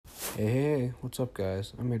Hey, what's up,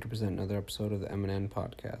 guys? I'm here to present another episode of the M&N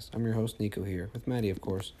podcast. I'm your host, Nico, here, with Maddie, of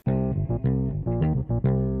course.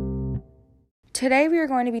 Today we are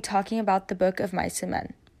going to be talking about the Book of Mice and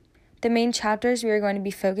Men. The main chapters we are going to be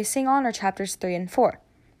focusing on are chapters 3 and 4.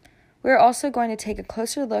 We are also going to take a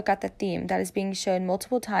closer look at the theme that is being shown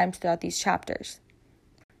multiple times throughout these chapters.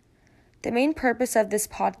 The main purpose of this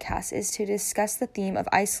podcast is to discuss the theme of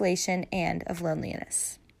isolation and of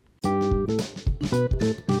loneliness.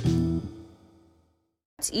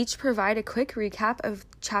 Let's each provide a quick recap of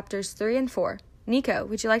chapters 3 and 4. Nico,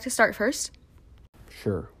 would you like to start first?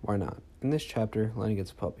 Sure, why not? In this chapter, Lenny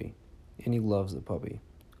gets a puppy, and he loves the puppy.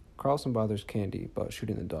 Carlson bothers Candy about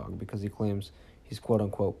shooting the dog because he claims he's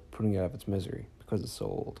quote-unquote putting it out of its misery because it's so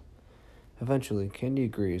old. Eventually, Candy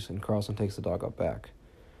agrees, and Carlson takes the dog out back.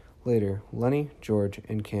 Later, Lenny, George,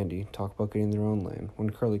 and Candy talk about getting their own land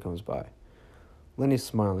when Curly comes by. Lenny's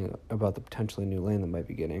smiling about the potentially new land they might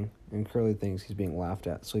be getting, and Curly thinks he's being laughed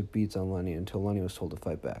at, so he beats on Lenny until Lenny was told to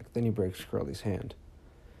fight back. Then he breaks Curly's hand.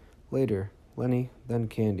 Later, Lenny, then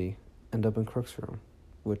Candy, end up in Crook's room,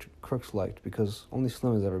 which Crooks liked because only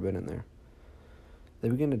Slim has ever been in there. They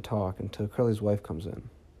begin to talk until Curly's wife comes in.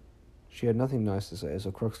 She had nothing nice to say,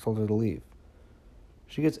 so Crooks told her to leave.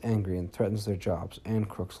 She gets angry and threatens their jobs and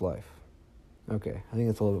Crook's life. Okay, I think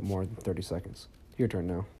that's a little bit more than 30 seconds. Your turn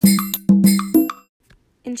now.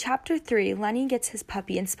 In chapter 3, Lenny gets his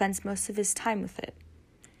puppy and spends most of his time with it.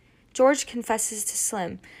 George confesses to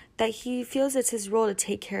Slim that he feels it's his role to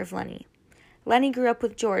take care of Lenny. Lenny grew up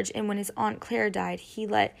with George, and when his Aunt Claire died, he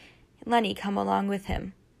let Lenny come along with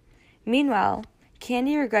him. Meanwhile,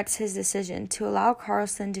 Candy regrets his decision to allow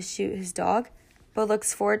Carlson to shoot his dog, but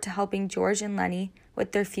looks forward to helping George and Lenny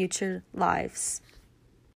with their future lives.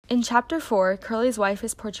 In chapter 4, Curly's wife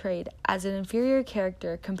is portrayed as an inferior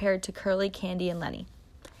character compared to Curly, Candy, and Lenny.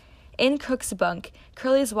 In Crook's bunk,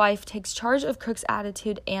 Curly's wife takes charge of Crook's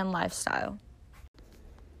attitude and lifestyle.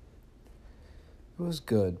 It was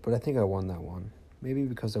good, but I think I won that one. Maybe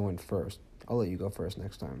because I went first. I'll let you go first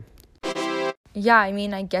next time. Yeah,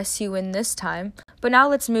 I guess you win this time. But now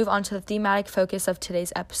let's move on to the thematic focus of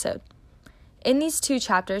today's episode. In these two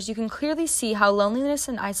chapters, you can clearly see how loneliness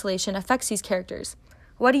and isolation affects these characters.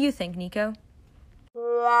 What do you think, Nico?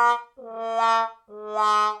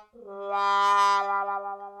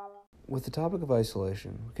 With the topic of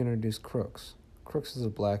isolation, we can introduce Crooks. Crooks is a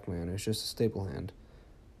black man who's just a staple hand,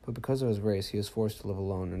 but because of his race, he is forced to live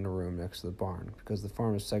alone in a room next to the barn because the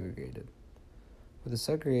farm is segregated. With the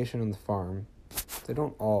segregation on the farm, they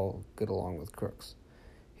don't all get along with Crooks.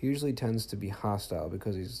 He usually tends to be hostile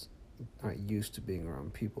because he's not used to being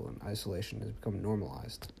around people, and isolation has become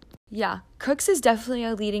normalized. Yeah, Crooks is definitely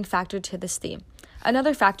a leading factor to this theme.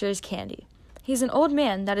 Another factor is Candy. He's an old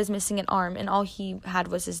man that is missing an arm, and all he had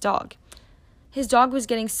was his dog. His dog was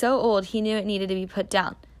getting so old he knew it needed to be put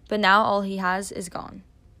down, but now all he has is gone.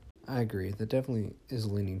 I agree, that definitely is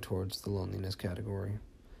leaning towards the loneliness category.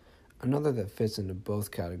 Another that fits into both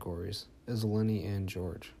categories is Lenny and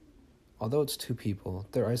George. Although it's two people,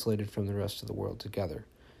 they're isolated from the rest of the world together.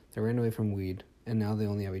 They ran away from weed, and now they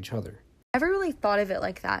only have each other. I never really thought of it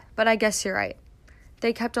like that, but I guess you're right.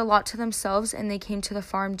 They kept a lot to themselves, and they came to the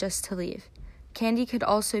farm just to leave. Candy could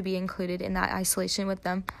also be included in that isolation with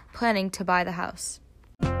them, planning to buy the house.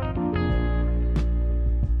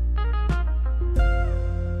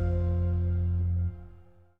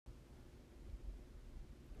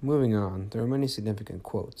 Moving on, there are many significant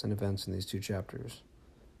quotes and events in these two chapters.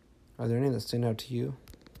 Are there any that stand out to you?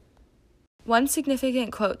 One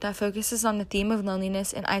significant quote that focuses on the theme of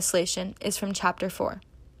loneliness and isolation is from chapter 4.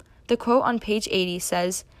 The quote on page 80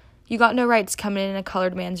 says, "You got no rights coming in a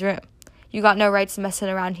colored man's room. You got no rights messing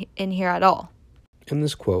around in here at all." In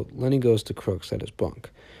this quote, Lenny goes to Crooks at his bunk.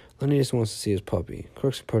 Lenny just wants to see his puppy.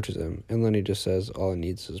 Crooks approaches him, and Lenny just says all he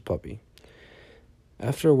needs is his puppy.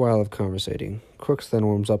 After a while of conversating, Crooks then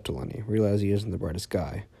warms up to Lenny, realizing he isn't the brightest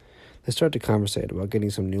guy. They start to conversate about getting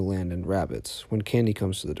some new land and rabbits when Candy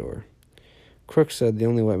comes to the door. Crooks said the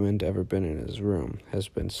only white man to ever been in his room has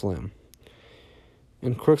been Slim.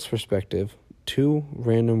 In Crooks' perspective, two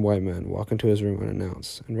random white men walk into his room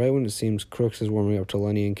unannounced, and right when it seems Crooks is warming up to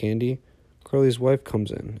Lenny and Candy, Curly's wife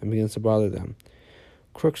comes in and begins to bother them.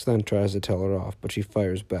 Crooks then tries to tell her off, but she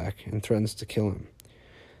fires back and threatens to kill him.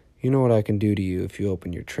 "You know what I can do to you if you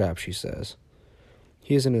open your trap," she says.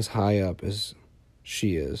 He isn't as high up as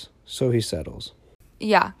she is, so he settles.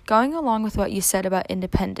 Yeah, going along with what you said about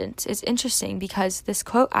independence is interesting because this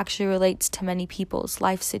quote actually relates to many people's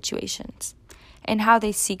life situations and how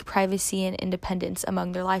they seek privacy and independence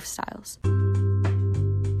among their lifestyles.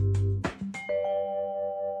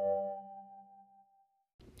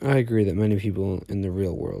 I agree that many people in the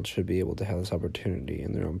real world should be able to have this opportunity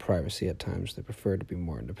in their own privacy at times. They prefer to be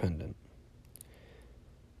more independent.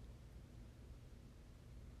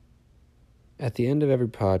 At the end of every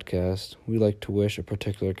podcast, we like to wish a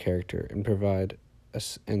particular character and provide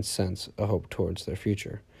and sense a hope towards their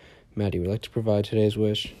future. Maddie, would you like to provide today's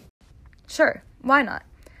wish? Sure, why not?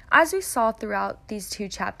 As we saw throughout these 2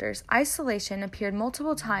 chapters, isolation appeared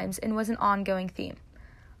multiple times and was an ongoing theme.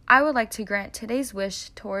 I would like to grant today's wish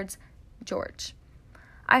towards George.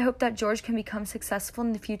 I hope that George can become successful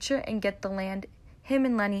in the future and get the land him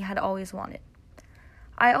and Lenny had always wanted.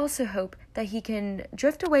 I also hope that he can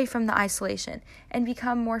drift away from the isolation and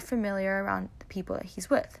become more familiar around the people that he's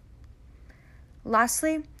with.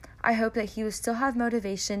 Lastly, I hope that he will still have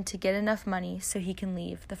motivation to get enough money so he can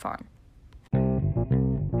leave the farm.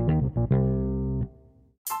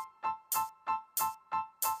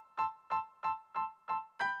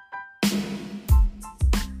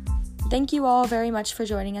 Thank you all very much for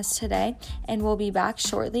joining us today, and we'll be back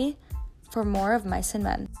shortly for more of Mice and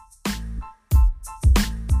Men.